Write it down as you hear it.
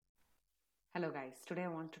Hello guys, today I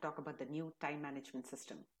want to talk about the new time management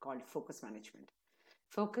system called focus management.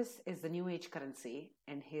 Focus is the new age currency,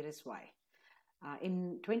 and here is why.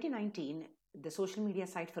 In 2019, the social media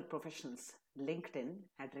site for professionals, LinkedIn,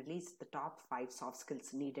 had released the top 5 soft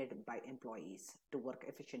skills needed by employees to work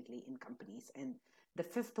efficiently in companies, and the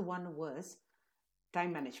fifth one was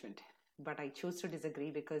time management. But I choose to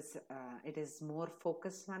disagree because it is more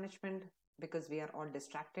focus management, because we are all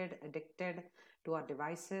distracted, addicted to our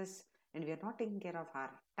devices, and we are not taking care of our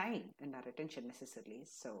time and our attention necessarily.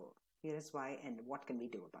 So here is why and what can we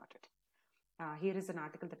do about it. Here is an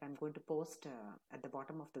article that I'm going to post at the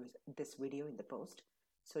bottom of this video in the post.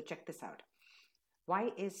 So check this out.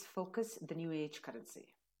 Why is focus the new age currency?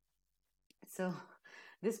 So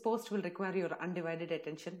this post will require your undivided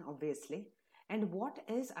attention, obviously. And what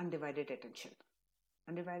is undivided attention?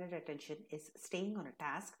 Undivided attention is staying on a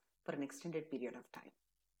task for an extended period of time.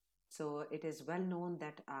 So it is well known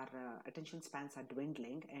that our attention spans are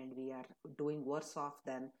dwindling and we are doing worse off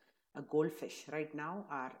than a goldfish. Right now,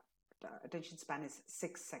 our attention span is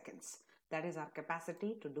 6 seconds. That is our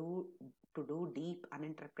capacity to do deep,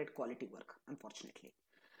 uninterrupted quality work, unfortunately.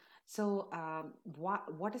 So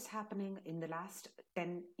what is happening in the last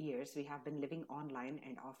 10 years? We have been living online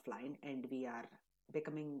and offline, and we are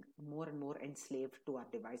becoming more and more enslaved to our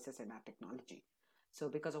devices and our technology. So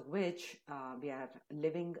because of which we are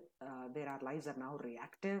living where our lives are now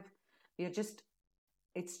reactive.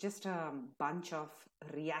 It's just a bunch of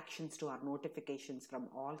reactions to our notifications from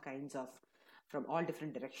all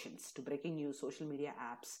different directions, to breaking news, social media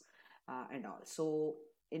apps, and all. So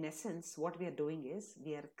in essence, what we are doing is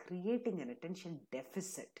we are creating an attention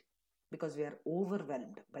deficit because we are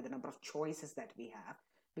overwhelmed by the number of choices that we have,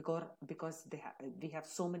 because we have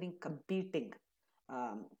so many competing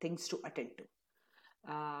things to attend to.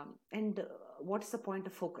 And what's the point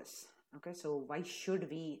of focus? Okay, so why should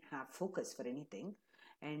we have focus for anything?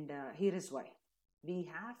 And here is why.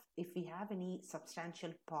 If we have any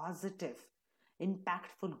substantial, positive,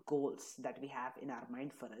 impactful goals that we have in our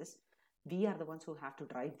mind for us, we are the ones who have to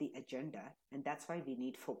drive the agenda, and that's why we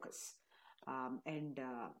need focus. And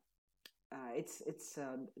it's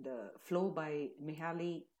the Flow by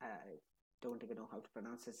Mihaly. Don't even know how to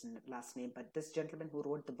pronounce his last name, but this gentleman who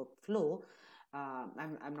wrote the book Flow,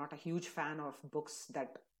 I'm not a huge fan of books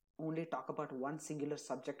that only talk about one singular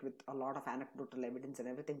subject with a lot of anecdotal evidence and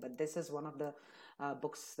everything, but this is one of the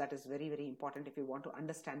books that is very, very important if you want to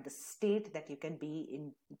understand the state that you can be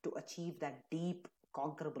in to achieve that deep,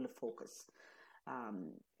 conquerable focus.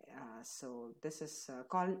 So this is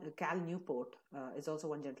called Cal Newport, is also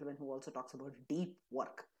one gentleman who also talks about deep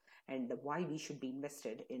work and why we should be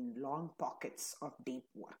invested in long pockets of deep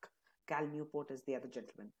work. Cal Newport is the other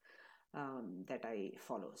gentleman that I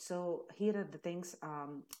follow. So here are the things.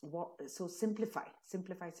 So simplify.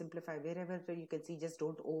 Wherever you can see, just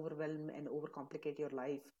don't overwhelm and overcomplicate your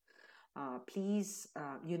life. Please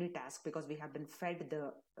unitask, because we have been fed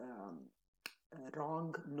the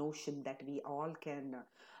wrong notion that we all can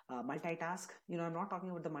multitask. I'm not talking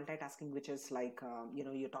about the multitasking which is like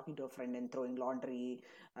you're talking to a friend and throwing laundry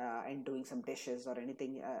and doing some dishes or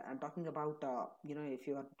anything. I'm talking about if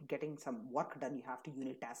you are getting some work done, you have to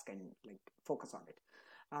unitask and like focus on it.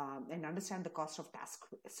 And understand the cost of task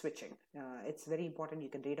switching. It's very important. You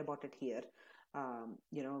can read about it here.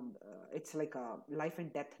 It's like a life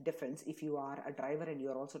and death difference if you are a driver and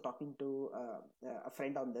you're also talking to a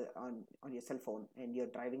friend on your cell phone and you're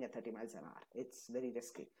driving at 30 miles an hour. It's very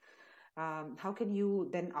risky. How can you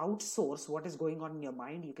then outsource what is going on in your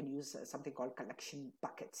mind? You can use something called collection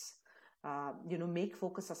buckets. Make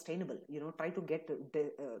focus sustainable. Try to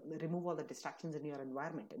remove all the distractions in your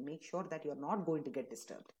environment and make sure that you're not going to get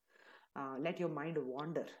disturbed. Let your mind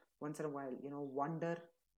wander once in a while. Wonder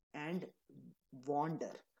and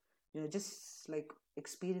wander. Just like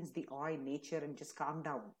experience the awe in nature and just calm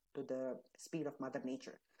down to the speed of Mother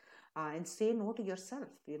Nature. And say no to yourself.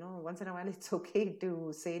 Once in a while, it's okay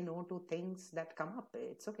to say no to things that come up.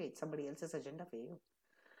 It's okay. It's somebody else's agenda for you.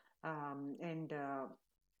 And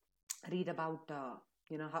read about,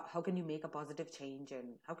 how can you make a positive change,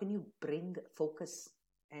 and how can you bring focus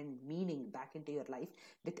and meaning back into your life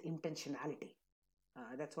with intentionality.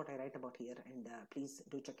 That's what I write about here, and please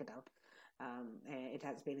do check it out. It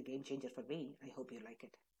has been a game changer for me. I hope you like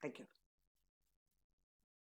it. Thank you.